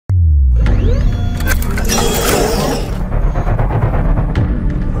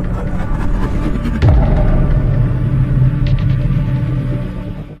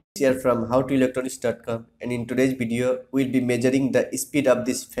from howtoelectronics.com, and in today's video we'll be measuring the speed of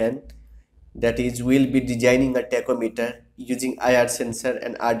this fan. That is, we'll be designing a tachometer using IR sensor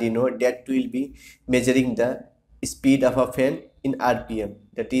and Arduino that will be measuring the speed of a fan in RPM,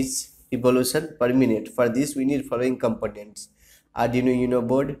 that is revolution per minute. For this we need following components: Arduino Uno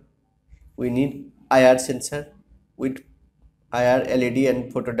board, we need IR sensor with IR LED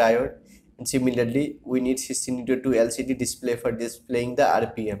and photodiode, and similarly we need 16:2 LCD display for displaying the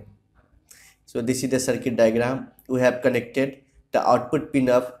RPM. So this is the circuit diagram. We have connected the output pin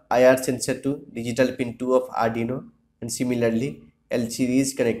of IR sensor to digital pin 2 of Arduino, and similarly LCD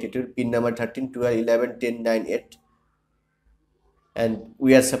is connected to pin number 13, 12, 11, 10, 9, 8, and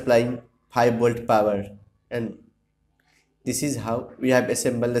we are supplying 5-volt power. And this is how we have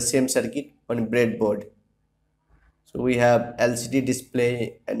assembled the same circuit on breadboard. So we have LCD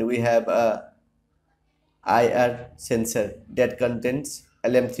display and we have a IR sensor that contains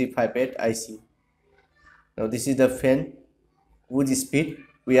LM358 IC. Now this is the fan whose speed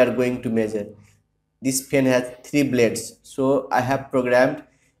we are going to measure. This fan has 3 blades, so I have programmed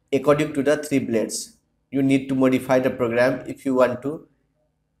according to the 3 blades. You need to modify the program if you want to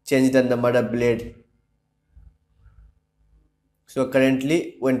change the number of blade. So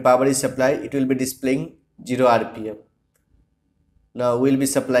currently when power is supplied, it will be displaying 0 RPM. Now we will be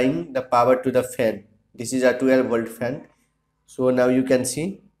supplying the power to the fan. This is a 12-volt fan. So now you can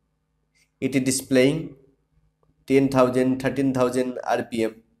see it is displaying 10,000, 13,000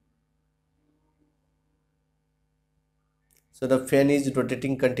 RPM. So the fan is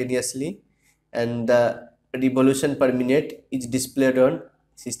rotating continuously and the revolution per minute is displayed on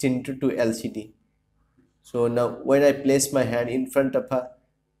 16:2 LCD. So now when I place my hand in front of a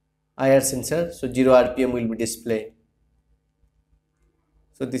IR sensor, so 0 RPM will be displayed.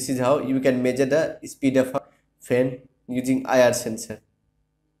 So this is how you can measure the speed of a fan using IR sensor.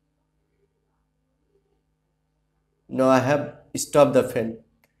 Now I have stopped the fan.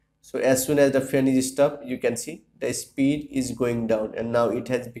 So as soon as the fan is stopped, you can see the speed is going down and now it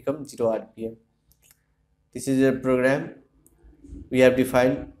has become 0 RPM. This is a program. We have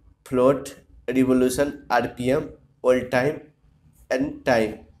defined float, revolution, RPM, hold time and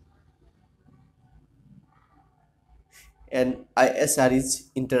time. And ISR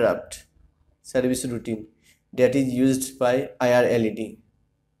is interrupt service routine that is used by IR LED.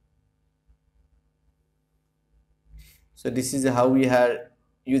 So this is how we are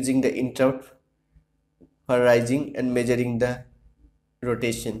using the interrupt for rising and measuring the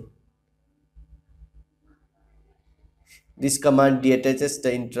rotation. This command detaches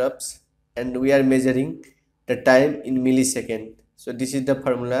the interrupts and we are measuring the time in millisecond. So this is the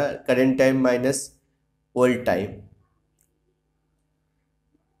formula: current time minus hold time.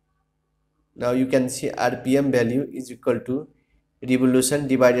 Now you can see RPM value is equal to revolution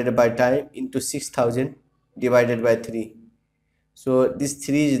divided by time into 6000 divided by 3. So this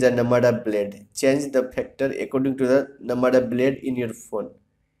 3 is the number of blade. Change the factor according to the number of blade in your phone.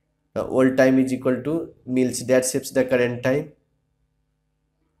 Now hold time is equal to mils, that shapes the current time,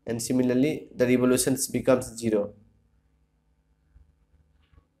 and similarly the revolutions becomes 0.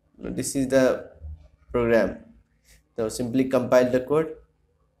 Now this is the program. Now simply compile the code,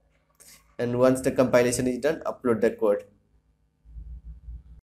 and once the compilation is done, upload the code.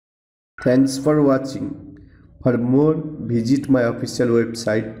 Thanks for watching. For more, visit my official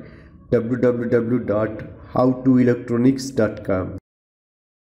website www.howtoelectronics.com.